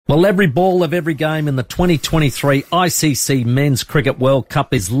Well, every ball of every game in the 2023 ICC Men's Cricket World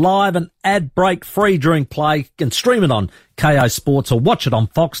Cup is live and ad break free during play. You can stream it on KO Sports or watch it on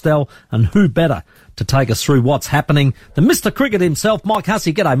Foxtel. And who better to take us through what's happening than Mr. Cricket himself, Mike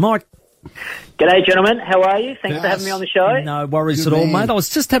Hussey. G'day, Mike. G'day, gentlemen. How are you? Thanks for having me on the show. No worries at all, mate. I was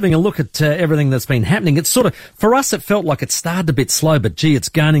just having a look at everything that's been happening. It's sort of, for us, it felt like it started a bit slow, but gee, it's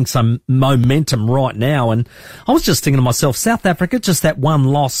gaining some momentum right now. And I was just thinking to myself, South Africa, just that one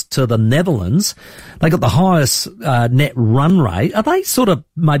loss to the Netherlands, they got the highest net run rate. Are they sort of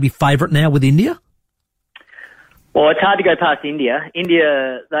maybe favourite now with India? Well, it's hard to go past India.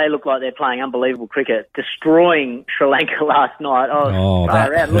 India, they look like they're playing unbelievable cricket, destroying Sri Lanka last night.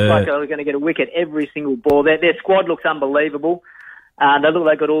 It looked like they were going to get a wicket every single ball. Their squad looks unbelievable. They look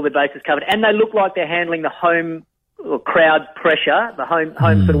like they've got all their bases covered. And they look like they're handling the home crowd pressure, the home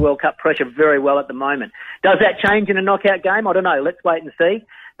sort of World Cup pressure very well at the moment. Does that change in a knockout game? I don't know. Let's wait and see.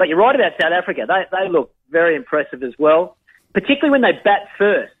 But you're right about South Africa. They look very impressive as well, particularly when they bat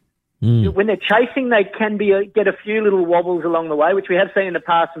first. When they're chasing, they can get a few little wobbles along the way, which we have seen in the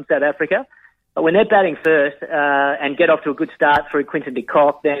past from South Africa. But when they're batting first and get off to a good start through Quinton de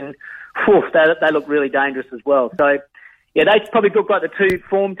Kock, then they look really dangerous as well. So, yeah, they probably look like the two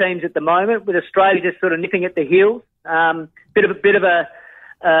form teams at the moment, with Australia just sort of nipping at the heels. Bit of a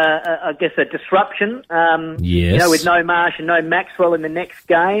disruption. Yes. You know, with no Marsh and no Maxwell in the next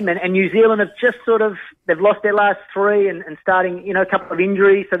game, and New Zealand have just they've lost their last three and starting, a couple of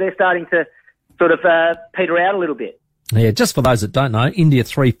injuries, so they're starting to sort of peter out a little bit. Yeah, just for those that don't know, India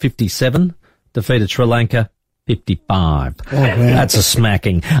 357 defeated Sri Lanka 55. Oh, wow. That's a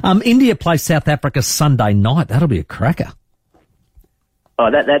smacking. India plays South Africa Sunday night. That'll be a cracker. Oh,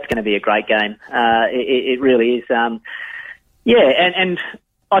 that's going to be a great game. It really is. And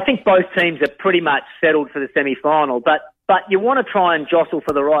I think both teams are pretty much settled for the semi-final, but you want to try and jostle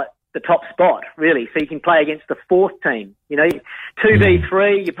for the top spot, really, so you can play against the fourth team.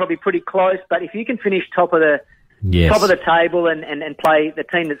 2v3, you're probably pretty close, but if you can finish top of the table and play the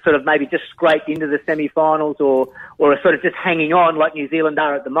team that's sort of maybe just scraped into the semi-finals or are sort of just hanging on like New Zealand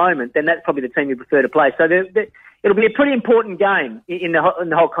are at the moment, then that's probably the team you prefer to play. So it'll be a pretty important game in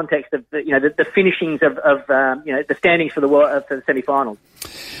the whole context of the finishings of the standings for the semi-finals.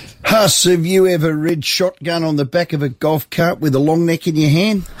 Huss, have you ever rid shotgun on the back of a golf cart with a long neck in your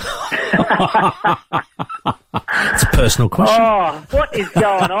hand? It's a personal question. Oh, what is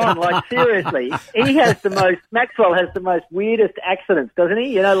going on? Like, seriously, Maxwell has the most weirdest accidents, doesn't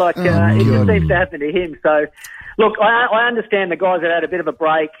he? It just seems to happen to him. So, look, I understand the guys have had a bit of a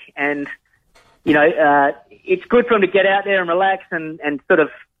break, and it's good for them to get out there and relax and sort of,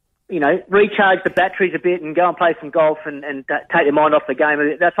 recharge the batteries a bit and go and play some golf and take their mind off the game.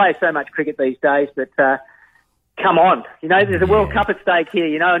 They play so much cricket these days, but come on. There's a World Cup at stake here,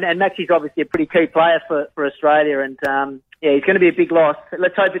 and Maxie's obviously a pretty key player for Australia, and he's going to be a big loss.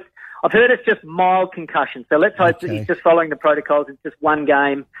 Let's hope I've heard it's just mild concussion, so let's hope that he's just following the protocols. It's just one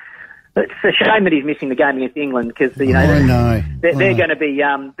game. It's a shame that he's missing the game against England because they're going to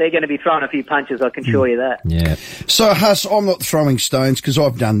be throwing a few punches. I can assure you that. Yeah. So Huss, I'm not throwing stones because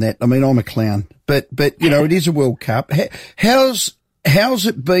I've done that. I mean, I'm a clown, but it is a World Cup. How's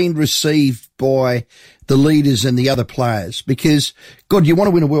it been received by the leaders and the other players? Because God, you want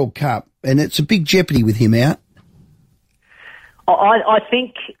to win a World Cup, and it's a big jeopardy with him out. I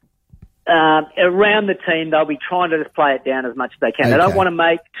think. Around the team, they'll be trying to just play it down as much as they can. Okay. They don't want to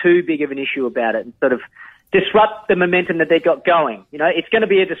make too big of an issue about it and sort of disrupt the momentum that they've got going. It's going to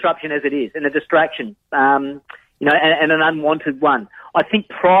be a disruption as it is, and a distraction, and an unwanted one. I think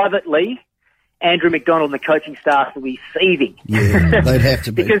privately, Andrew McDonald and the coaching staff will be seething. Yeah, they'd have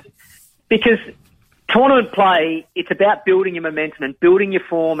to be. because tournament play, it's about building your momentum and building your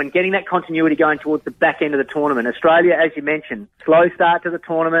form and getting that continuity going towards the back end of the tournament. Australia, as you mentioned, slow start to the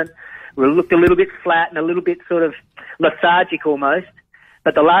tournament. We looked a little bit flat and a little bit sort of lethargic almost.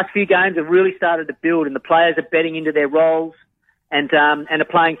 But the last few games have really started to build, and the players are betting into their roles and are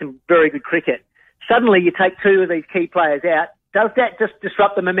playing some very good cricket. Suddenly you take two of these key players out. Does that just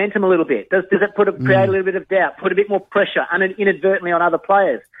disrupt the momentum a little bit? Does it create a little bit of doubt, put a bit more pressure inadvertently on other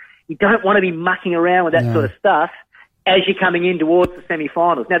players? You don't want to be mucking around with that sort of stuff as you're coming in towards the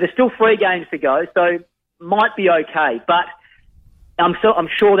semi-finals. Now, there's still 3 games to go, so might be okay, but I'm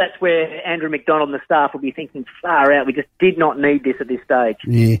sure that's where Andrew McDonald and the staff will be thinking, far out, we just did not need this at this stage.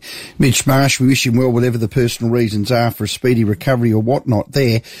 Yeah. Mitch Marsh, we wish him well, whatever the personal reasons are for a speedy recovery or whatnot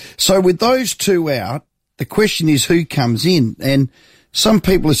there. So with those two out, the question is who comes in? And some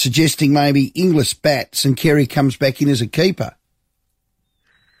people are suggesting maybe Inglis bats and Kerry comes back in as a keeper.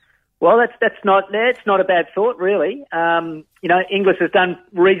 Well, that's not a bad thought, really. Inglis has done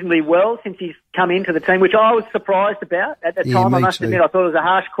reasonably well since he's come into the team, which I was surprised about at the time. I must admit, I thought it was a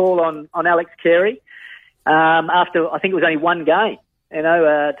harsh call on Alex Carey after I think it was only one game,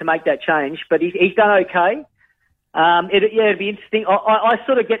 to make that change. But he's done okay. It'd be interesting. I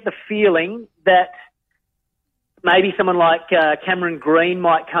sort of get the feeling that maybe someone like Cameron Green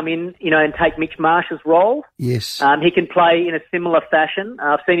might come in, and take Mitch Marsh's role. Yes. He can play in a similar fashion.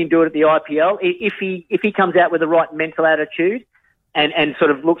 I've seen him do it at the IPL. If he comes out with the right mental attitude and sort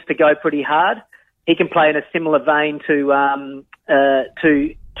of looks to go pretty hard, he can play in a similar vein to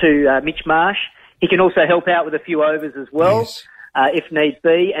Mitch Marsh. He can also help out with a few overs as well. Yes. If need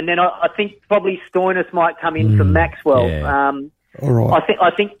be. And then I think probably Stoinis might come in for Maxwell. Yeah. All right.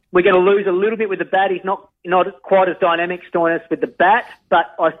 I think we're going to lose a little bit with the bat. He's not quite as dynamic, Stoinis, with the bat,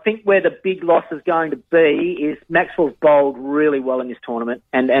 but I think where the big loss is going to be is Maxwell's bowled really well in this tournament,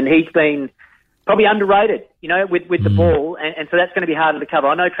 and he's been probably underrated, with the ball, and so that's going to be harder to cover.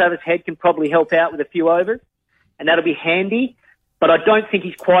 I know Travis Head can probably help out with a few overs, and that'll be handy, but I don't think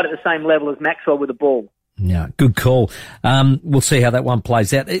he's quite at the same level as Maxwell with the ball. Yeah, good call. We'll see how that one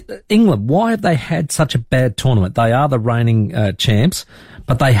plays out. England, why have they had such a bad tournament? They are the reigning champs,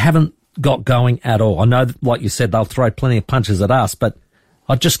 but they haven't got going at all. I know, like you said, they'll throw plenty of punches at us, but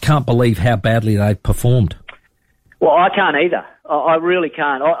I just can't believe how badly they've performed. Well, I can't either. I really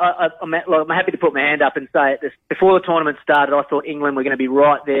can't. I'm happy to put my hand up and say it. Before the tournament started, I thought England were going to be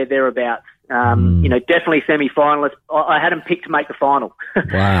right thereabouts. Definitely semi-finalists. I had them picked to make the final.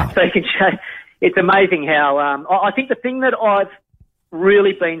 Wow. So you can show. It's amazing how, I think the thing that I've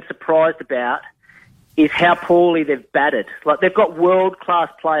really been surprised about is how poorly they've batted. Like, they've got world-class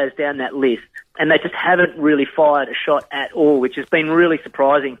players down that list, and they just haven't really fired a shot at all, which has been really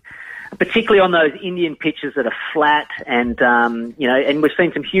surprising, particularly on those Indian pitches that are flat and, and we've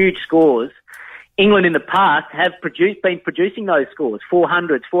seen some huge scores. England in the past have been producing those scores,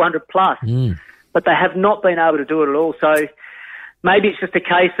 400s, 400 plus, but they have not been able to do it at all. So maybe it's just a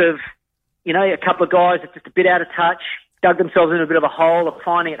case of, a couple of guys are just a bit out of touch, dug themselves in a bit of a hole, are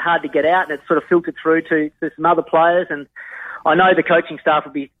finding it hard to get out, and it's sort of filtered through to some other players. And I know the coaching staff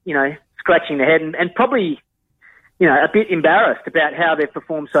will be, scratching their head and probably, a bit embarrassed about how they've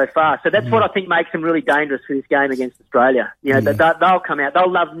performed so far. So that's what I think makes them really dangerous for this game against Australia. They'll come out.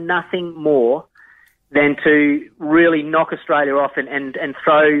 They'll love nothing more than to really knock Australia off and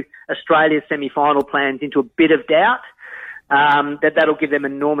throw Australia's semi-final plans into a bit of doubt. That'll give them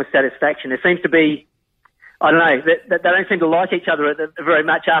enormous satisfaction. There seems to be, I don't know, they don't seem to like each other very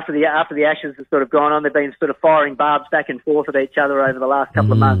much after the Ashes have sort of gone on. They've been sort of firing barbs back and forth at each other over the last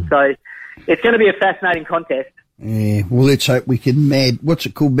couple of months. So it's going to be a fascinating contest. Yeah, well, let's hope we can what's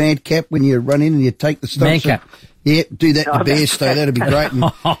it called, madcap, when you run in and you take the stumps? Madcap. Yeah, do that to Bairstow. That'd be great.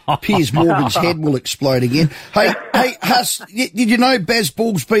 And Piers Morgan's head will explode again. Hey, Huss, did you know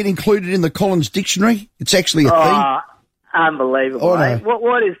Bazball's been included in the Collins Dictionary? It's actually a thing. Unbelievable. Oh, no.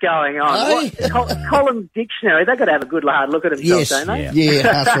 What is going on? Collins Dictionary, they've got to have a good hard look at themselves, don't they? Yeah,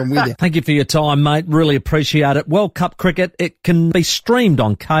 Huss, I'm with you. Thank you for your time, mate. Really appreciate it. World Cup cricket, it can be streamed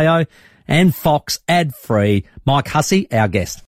on KO and Fox ad-free. Mike Hussey, our guest.